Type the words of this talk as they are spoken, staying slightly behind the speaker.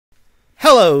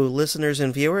Hello, listeners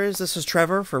and viewers. This is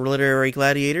Trevor for Literary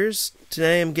Gladiators.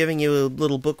 Today I'm giving you a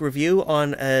little book review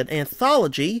on an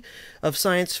anthology of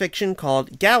science fiction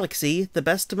called Galaxy, The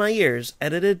Best of My Years,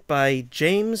 edited by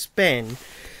James Baen.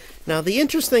 Now, the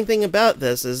interesting thing about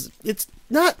this is it's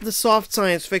not the soft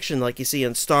science fiction like you see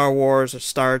in Star Wars or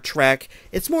Star Trek.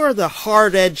 It's more of the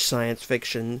hard-edge science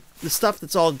fiction, the stuff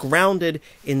that's all grounded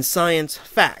in science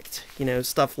fact. You know,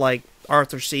 stuff like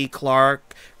Arthur C.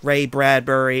 Clarke, Ray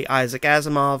Bradbury, Isaac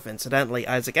Asimov. Incidentally,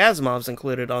 Isaac Asimov's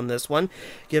included on this one,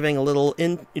 giving a little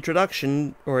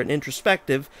introduction or an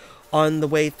introspective on the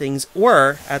way things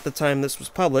were at the time this was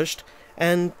published,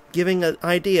 and giving an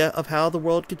idea of how the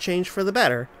world could change for the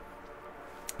better.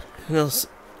 Now,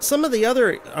 some of the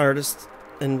other artists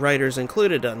and writers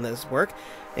included on this work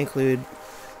include,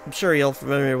 I'm sure you're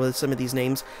familiar with some of these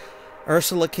names,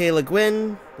 Ursula K. Le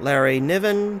Guin, Larry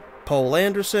Niven, Poul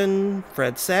Anderson,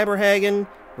 Fred Saberhagen,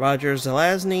 Roger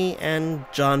Zelazny, and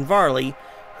John Varley,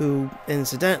 who,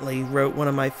 incidentally, wrote one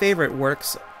of my favorite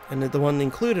works, and the one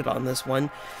included on this one,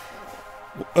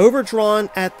 Overdrawn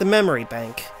at the Memory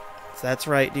Bank. So that's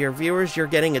right, dear viewers, you're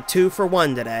getting a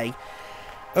 2-for-1 today.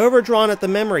 Overdrawn at the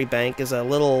Memory Bank is a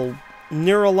little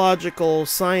neurological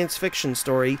science fiction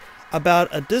story about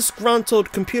a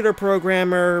disgruntled computer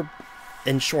programmer,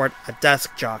 in short, a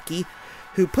desk jockey,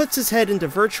 who puts his head into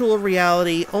virtual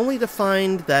reality only to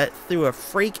find that through a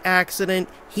freak accident,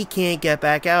 he can't get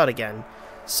back out again.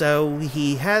 So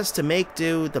he has to make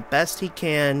do the best he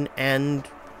can, and,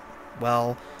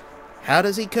 well, how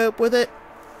does he cope with it?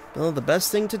 Well, the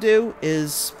best thing to do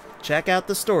is check out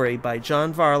the story by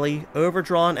John Varley,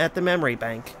 Overdrawn at the Memory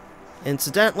Bank.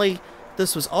 Incidentally,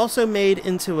 this was also made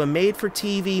into a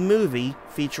made-for-TV movie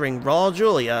featuring Raul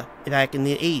Julia back in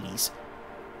the 80s.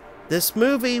 This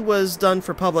movie was done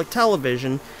for public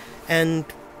television, and,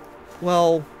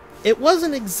 well, it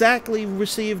wasn't exactly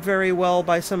received very well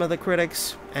by some of the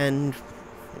critics, and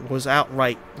was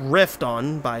outright riffed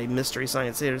on by Mystery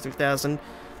Science Theater 3000.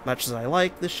 Much as I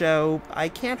like the show, I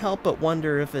can't help but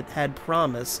wonder if it had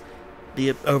promise,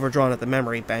 the Overdrawn at the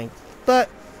Memory Bank. But,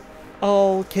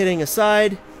 all kidding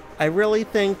aside, I really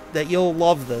think that you'll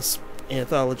love this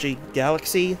anthology,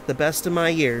 Galaxy, The Best of My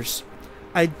Years.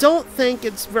 I don't think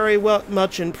it's very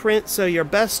much in print, so your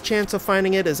best chance of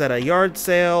finding it is at a yard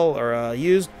sale or a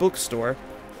used bookstore,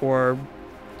 or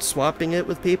swapping it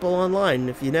with people online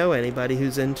if you know anybody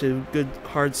who's into good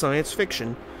hard science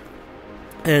fiction.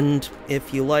 And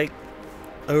if you like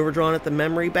Overdrawn at the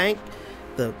Memory Bank,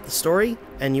 the story,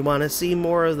 and you want to see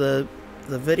more of the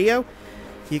video,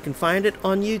 you can find it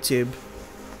on YouTube.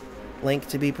 Link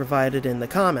to be provided in the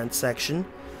comments section.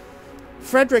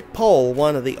 Frederick Pohl,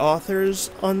 one of the authors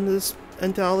on this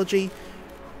anthology,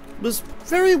 was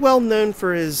very well known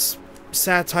for his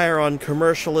satire on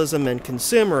commercialism and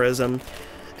consumerism,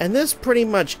 and this pretty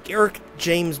much irked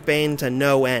James Baen to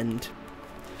no end.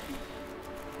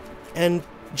 And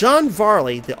John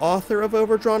Varley, the author of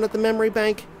Overdrawn at the Memory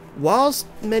Bank, whilst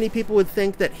many people would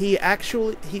think that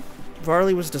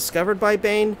Varley was discovered by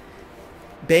Baen,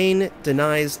 Baen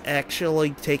denies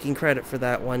actually taking credit for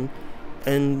that one,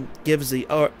 and gives the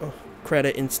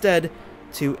credit instead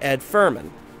to Ed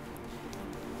Furman.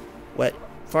 What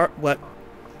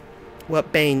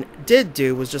Baen did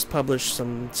do was just publish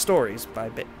some stories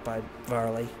by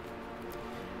Varley.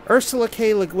 Ursula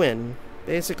K. Le Guin,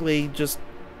 basically just,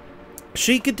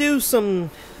 she could do some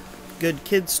good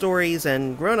kid stories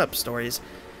and grown-up stories,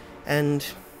 and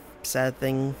sad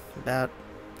thing about,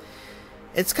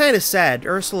 it's kind of sad.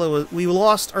 We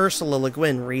lost Ursula Le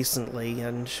Guin recently,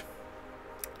 and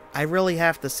I really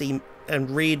have to see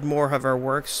and read more of her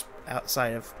works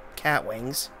outside of Cat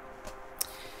Wings.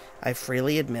 I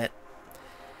freely admit,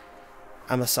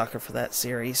 I'm a sucker for that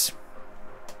series.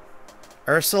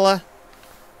 Ursula,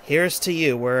 here's to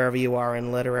you wherever you are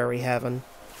in literary heaven.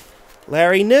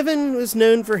 Larry Niven was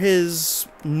known for his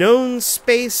Known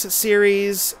Space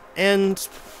series, and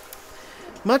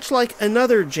much like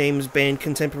another James Baen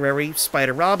contemporary,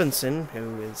 Spider Robinson,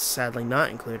 who is sadly not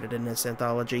included in this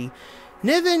anthology,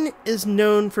 Niven is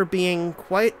known for being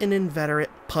quite an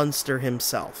inveterate punster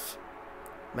himself.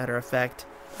 Matter of fact,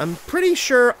 I'm pretty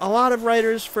sure a lot of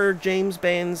writers for James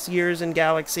Baen's years in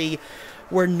Galaxy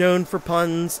were known for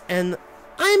puns, and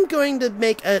I'm going to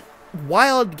make a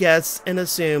wild guess and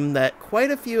assume that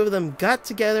quite a few of them got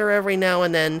together every now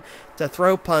and then to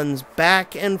throw puns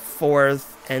back and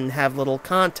forth and have little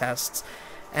contests,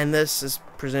 and this is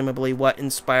presumably what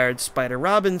inspired Spider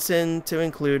Robinson to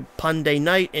include Pun Day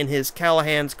Night in his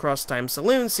Callahan's Cross Time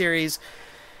Saloon series,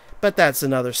 but that's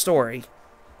another story.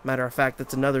 Matter of fact,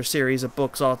 that's another series of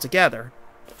books altogether.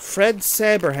 Fred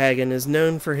Saberhagen is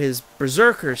known for his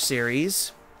Berserker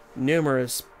series,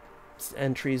 numerous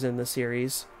entries in the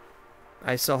series.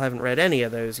 I still haven't read any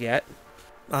of those yet.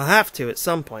 I'll have to at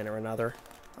some point or another.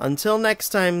 Until next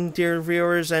time, dear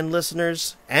viewers and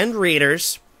listeners and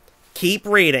readers, keep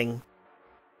reading.